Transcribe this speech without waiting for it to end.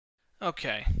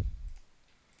Okay.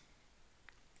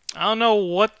 I don't know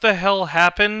what the hell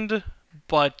happened,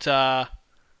 but, hang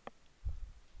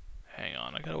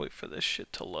on, I gotta wait for this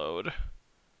shit to load.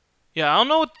 Yeah, I don't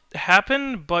know what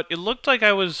happened, but it looked like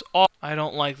I was off. I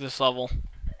don't like this level.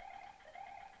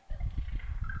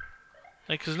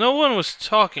 Like, because no one was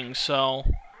talking, so...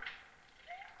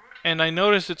 And I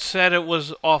noticed it said it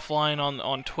was offline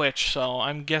on Twitch, so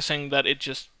I'm guessing that it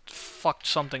just fucked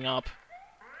something up.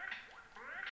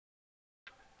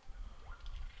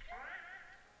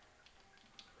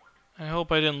 I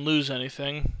hope I didn't lose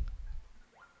anything.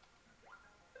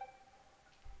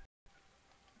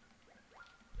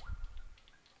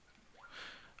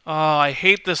 Oh, I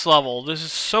hate this level. This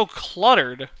is so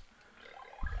cluttered.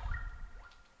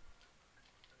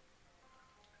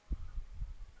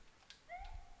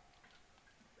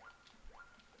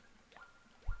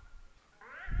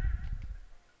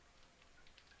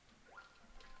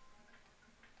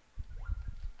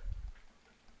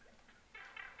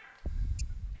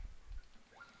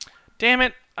 Damn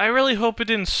it. I really hope it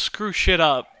didn't screw shit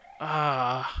up.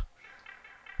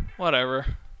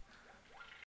 Whatever.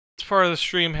 This part of the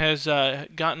stream has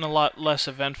gotten a lot less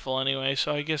eventful anyway,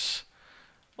 so I guess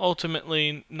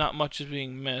ultimately not much is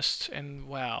being missed. And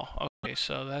wow. Okay,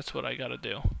 so that's what I gotta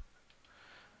do.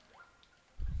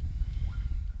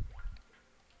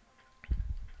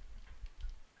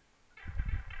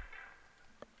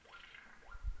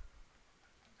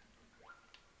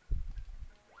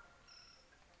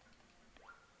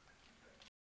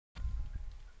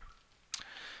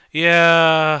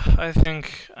 Yeah, I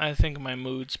think my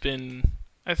mood's been...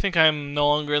 I think I'm no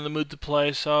longer in the mood to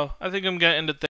play, so I think I'm gonna end it there.